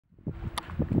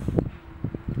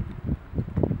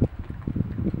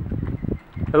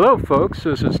Hello folks,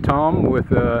 this is Tom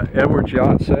with Edwards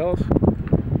Yacht Sales,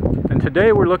 and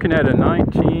today we're looking at a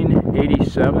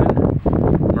 1987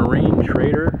 Marine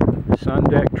Trader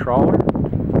Sundeck trawler.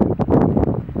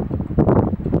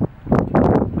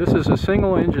 This is a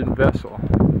single engine vessel,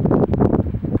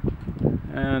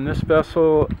 and this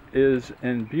vessel is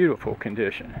in beautiful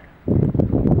condition.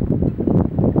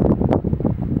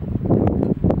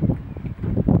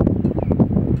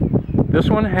 This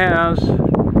one has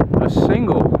a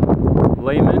single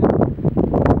Lehman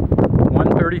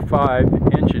 135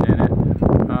 engine in it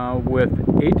with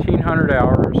 1,800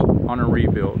 hours on a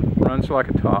rebuild. Runs like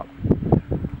a top.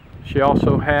 She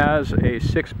also has a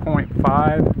 6.5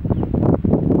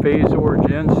 Phasor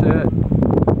genset,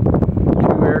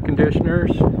 2 air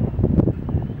conditioners.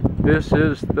 This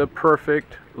is the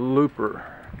perfect looper.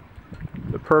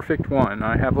 The perfect one.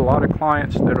 I have a lot of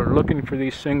clients that are looking for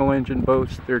these single engine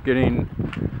boats. They're getting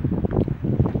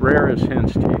rare as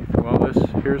hen's teeth. Well,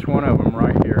 here's one of them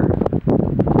right here.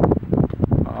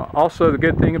 Also, the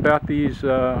good thing about these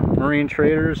Marine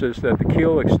Traders is that the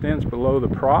keel extends below the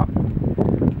prop.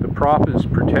 The prop is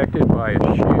protected by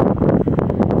a chute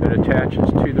that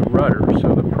attaches to the rudder,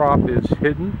 so the prop is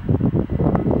hidden.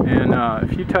 And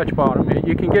if you touch bottom,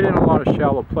 you can get in a lot of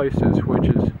shallow places, which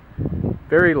is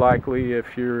very likely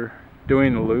if you're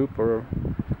doing the loop, or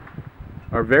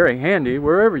very handy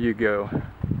wherever you go.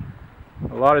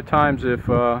 A lot of times, if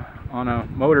on a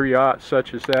motor yacht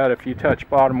such as that, if you touch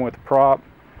bottom with a prop,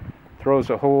 throws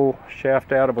a whole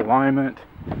shaft out of alignment.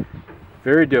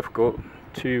 Very difficult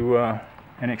to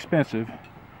and expensive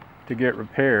to get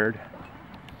repaired.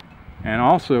 And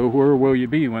also, where will you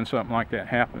be when something like that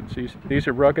happens? These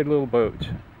are rugged little boats.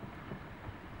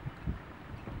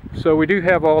 So we do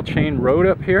have all chain rode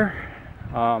up here.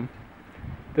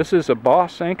 This is a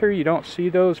boss anchor. You don't see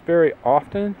those very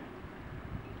often.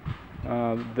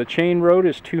 The chain rode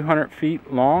is 200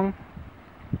 feet long.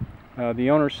 The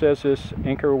owner says this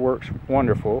anchor works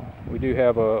wonderful. We do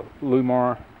have a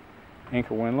Lumar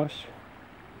anchor windlass.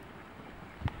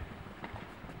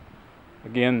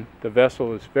 Again, the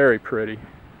vessel is very pretty.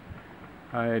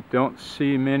 I don't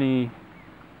see many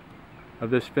of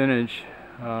this vintage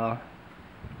that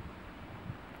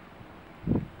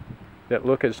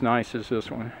look as nice as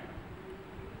this one.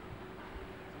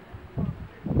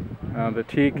 The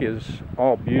teak is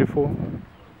all beautiful.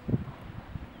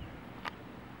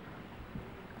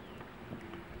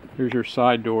 Here's your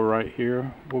side door right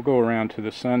here. We'll go around to the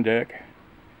Sundeck.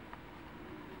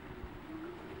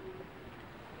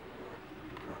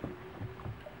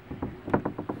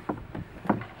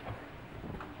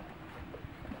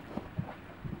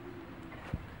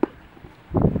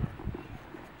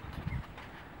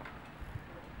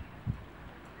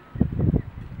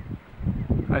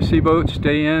 I see boats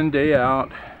day in, day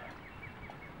out.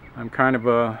 I kind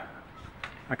of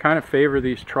favor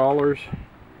these trawlers.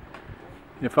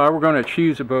 If I were going to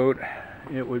choose a boat,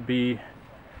 it would be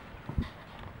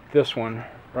this one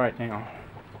right now.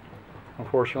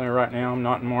 Unfortunately, right now I'm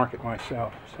not in market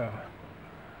myself, so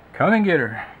come and get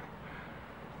her.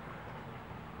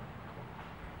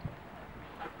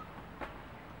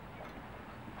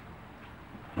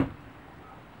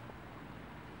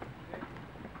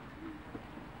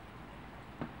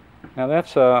 Now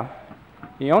that's the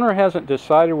owner hasn't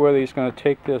decided whether he's going to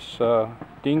take this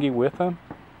dinghy with him.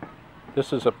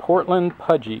 This is a Portland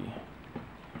Pudgy,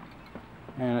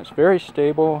 and it's very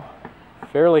stable,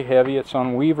 fairly heavy. It's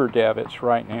on Weaver davits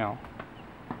right now,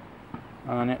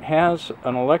 and it has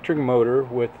an electric motor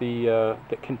with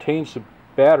that contains the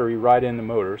battery right in the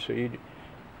motor. So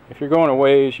if you're going a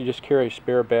ways, you just carry a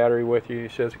spare battery with you. He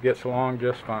says it gets along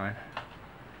just fine.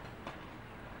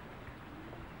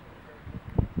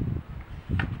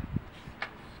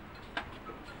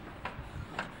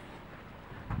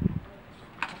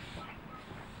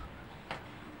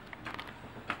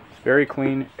 Very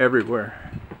clean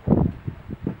everywhere. You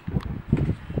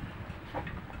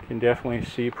can definitely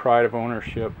see pride of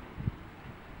ownership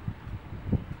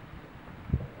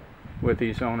with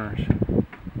these owners.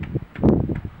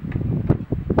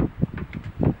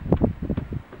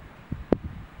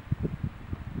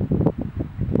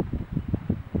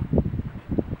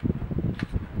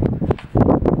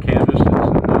 Canvas is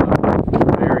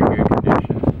in very good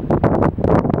condition.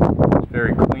 It's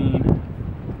very clean,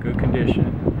 good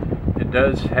condition. It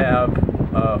does have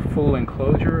a full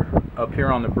enclosure up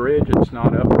here on the bridge. It's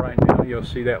not up right now. You'll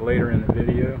see that later in the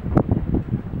video.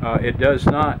 It does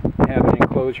not have an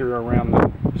enclosure around the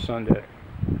Sundeck.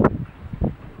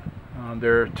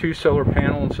 There are 2 solar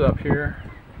panels up here.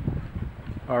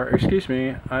 Or excuse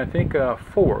me, I think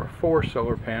four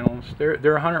solar panels. They're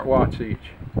 100 watts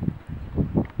each.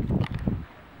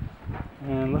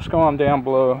 And let's go on down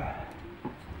below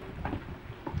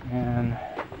and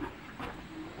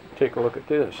take a look at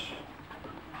this.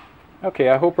 Okay,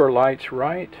 I hope our light's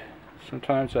right.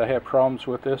 Sometimes I have problems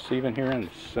with this even here in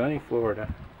sunny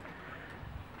Florida.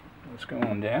 Let's go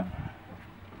on down.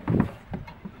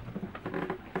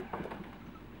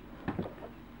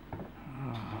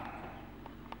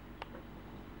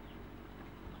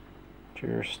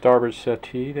 Your starboard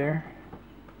settee there.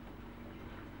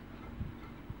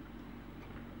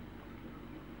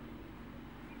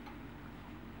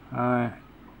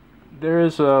 There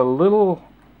is a little,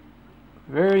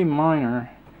 very minor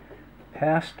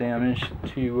past damage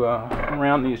to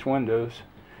around these windows.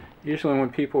 Usually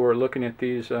when people are looking at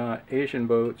these Asian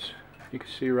boats, you can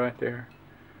see right there.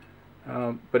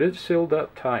 But it's sealed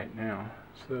up tight now.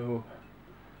 So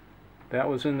that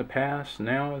was in the past,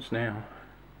 now is now.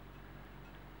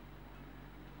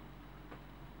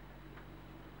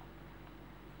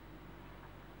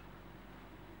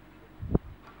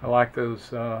 I like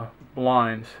those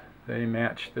blinds. They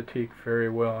match the teak very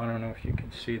well. I don't know if you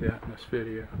can see that in this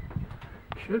video.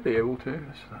 Should be able to.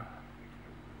 So.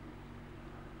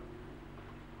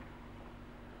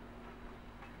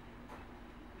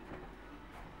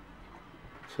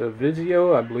 It's a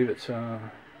Vizio. I believe it's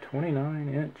a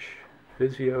 29-inch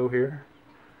Vizio here.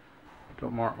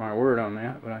 Don't mark my word on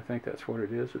that, but I think that's what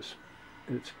it is.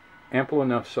 It's ample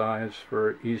enough size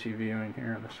for easy viewing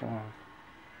here in the salon.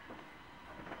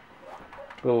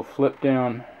 Little flip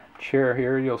down chair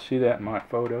here, you'll see that in my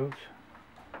photos.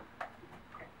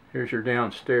 Here's your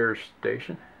downstairs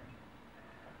station.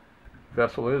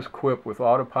 Vessel is equipped with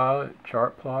autopilot,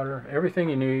 chart plotter, everything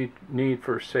you need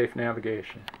for safe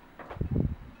navigation.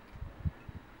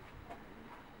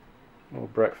 Little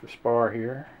breakfast bar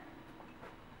here.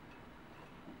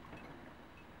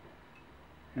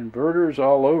 Inverters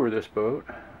all over this boat.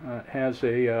 It has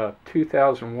a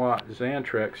 2,000 watt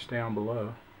Xantrex down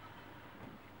below.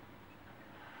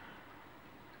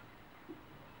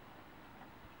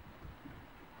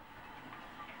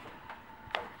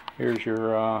 Here's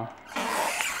your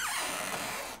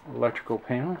electrical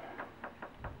panel,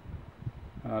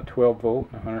 12 volt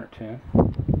and 110.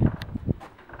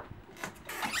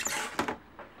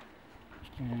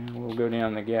 And we'll go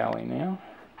down the galley now.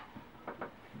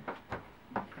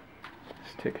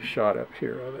 Let's take a shot up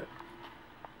here of it.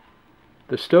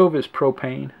 The stove is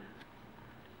propane.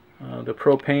 The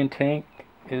propane tank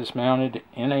is mounted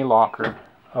in a locker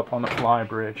up on the fly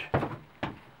bridge.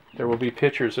 There will be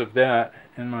pictures of that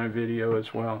in my video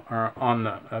as well, or on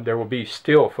the there will be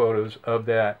still photos of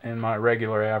that in my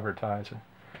regular advertising.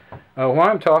 While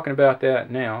I'm talking about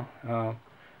that now,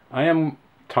 I am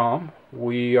Tom.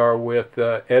 We are with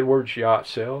Edwards Yacht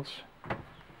Sales.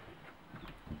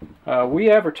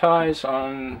 We advertise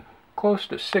on close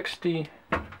to 60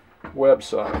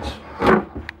 websites.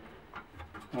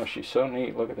 Oh, she's so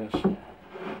neat. Look at this.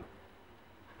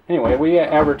 Anyway, we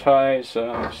advertise,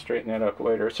 straighten that up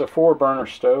later. It's a 4-burner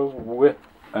stove with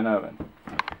an oven.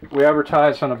 We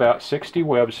advertise on about 60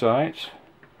 websites.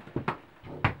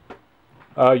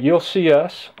 You'll see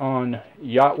us on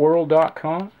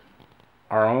yachtworld.com,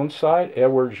 our own site,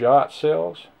 Edwards Yacht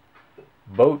Sales,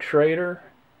 Boat Trader,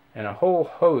 and a whole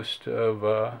host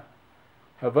of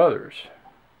others.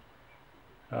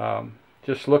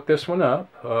 Just look this one up.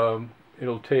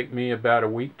 It'll take me about a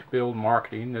week to build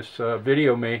marketing. This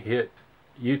video may hit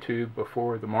YouTube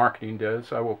before the marketing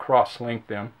does. I will cross-link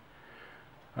them.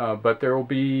 But there will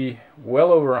be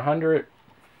well over 100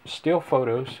 still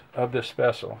photos of this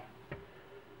vessel.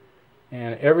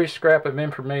 And every scrap of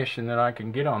information that I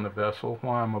can get on the vessel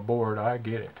while I'm aboard, I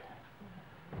get it.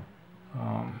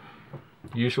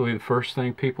 Usually the first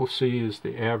thing people see is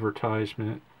the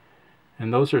advertisement.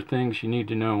 And those are things you need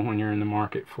to know when you're in the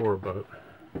market for a boat.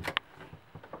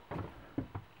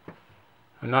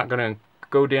 I'm not going to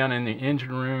go down in the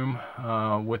engine room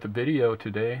with a video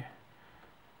today,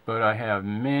 but I have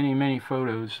many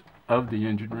photos of the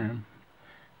engine room.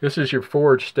 This is your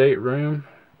forward stateroom.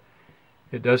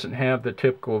 It doesn't have the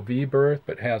typical V berth,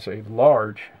 but has a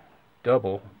large,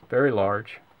 double, very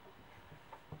large,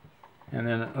 and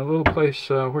then a little place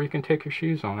where you can take your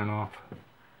shoes on and off.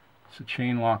 It's a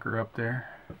chain locker up there.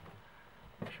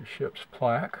 There's your ship's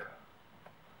plaque.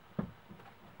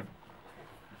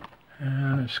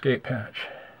 And an escape hatch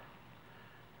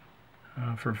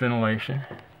for ventilation.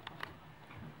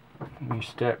 We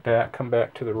step back, come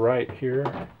back to the right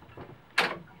here.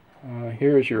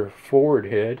 Here's your forward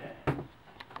head.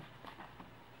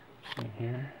 See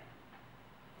here.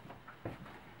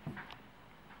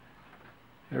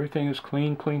 Everything is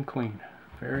clean.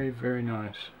 Very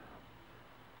nice.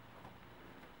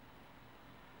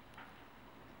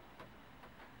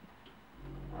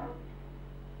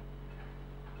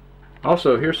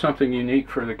 Also, here's something unique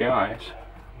for the guys.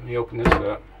 Let me open this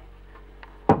up.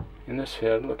 In this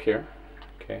head, look here.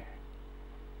 Okay.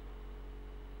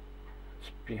 It's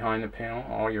behind the panel,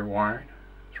 all your wiring.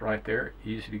 It's right there,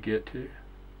 easy to get to.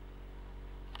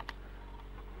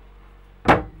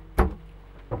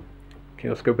 Okay,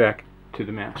 let's go back to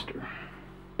the master.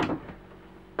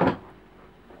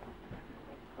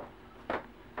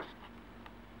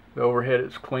 The overhead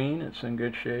is clean, it's in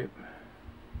good shape.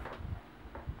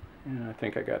 And I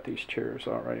think I got these chairs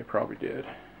already, probably did.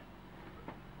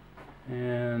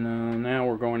 And now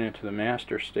we're going into the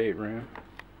master stateroom.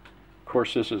 Of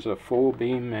course, this is a full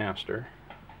beam master,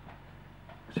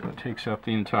 so it takes up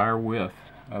the entire width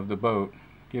of the boat,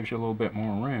 gives you a little bit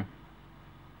more room.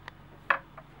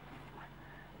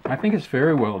 I think it's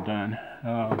very well done.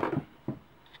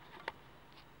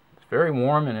 It's very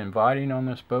warm and inviting on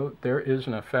this boat. There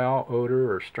isn't a foul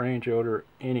odor or strange odor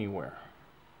anywhere.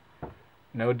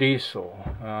 No diesel,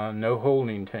 no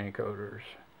holding tank odors,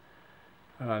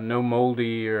 no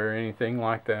moldy or anything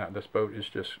like that. This boat is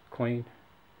just clean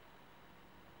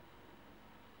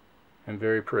and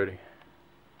very pretty.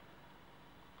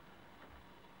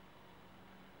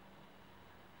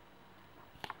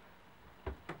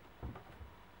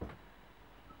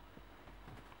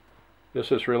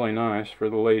 This is really nice for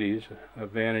the ladies. A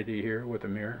vanity here with a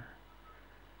mirror.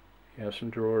 You have some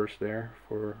drawers there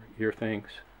for your things.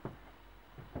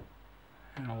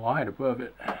 And a light above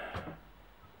it.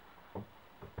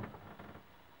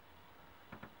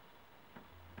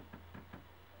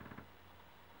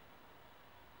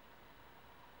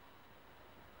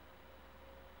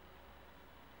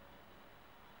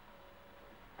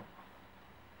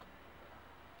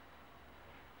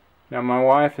 Now my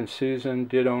wife and Susan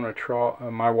did own a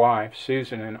trawler. My wife,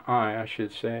 Susan and I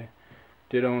should say,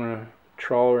 did own a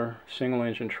trawler, single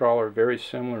engine trawler very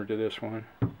similar to this one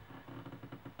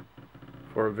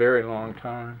for a very long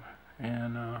time,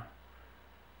 and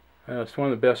it's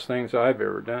one of the best things I've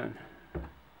ever done.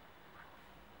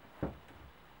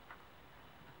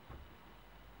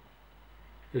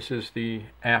 This is the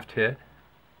aft head.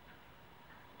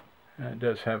 It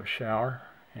does have a shower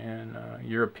and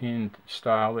European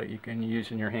style that you can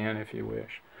use in your hand if you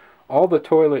wish. All the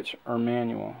toilets are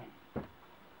manual.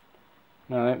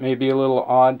 Now that may be a little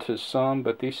odd to some,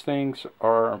 but these things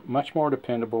are much more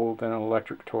dependable than an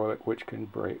electric toilet, which can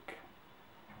break.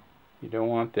 You don't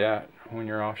want that when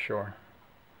you're offshore.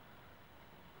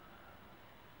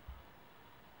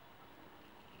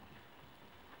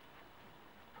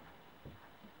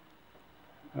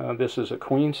 This is a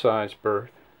queen size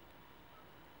berth.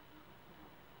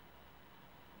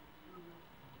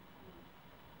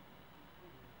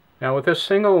 Now with this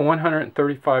single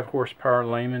 135 horsepower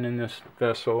Lehman in this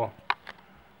vessel,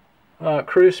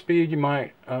 cruise speed you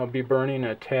might be burning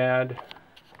a tad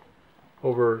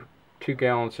over 2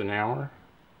 gallons an hour.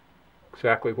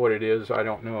 Exactly what it is, I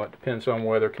don't know. It depends on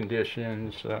weather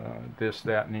conditions, this,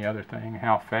 that, and the other thing,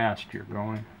 how fast you're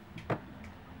going.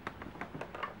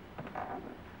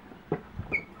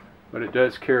 But it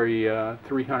does carry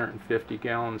 350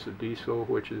 gallons of diesel,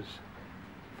 which is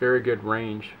very good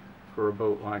range for a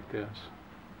boat like this.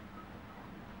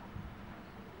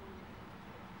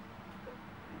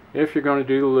 If you're going to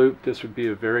do the loop, this would be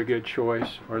a very good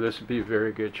choice, or this would be a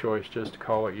very good choice just to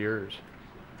call it yours.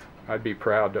 I'd be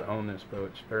proud to own this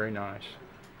boat. It's very nice.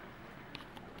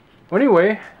 Well,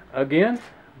 anyway, again,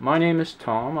 my name is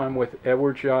Tom. I'm with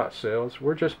Edwards Yacht Sales.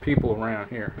 We're just people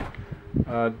around here.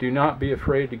 Do not be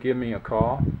afraid to give me a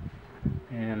call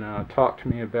and talk to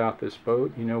me about this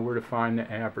boat. You know where to find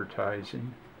the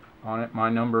advertising on it. My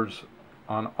number's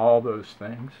on all those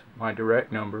things. My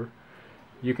direct number.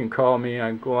 You can call me.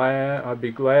 I'd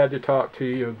be glad to talk to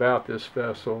you about this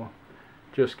vessel.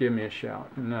 Just give me a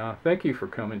shout. And thank you for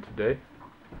coming today.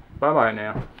 Bye bye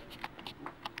now.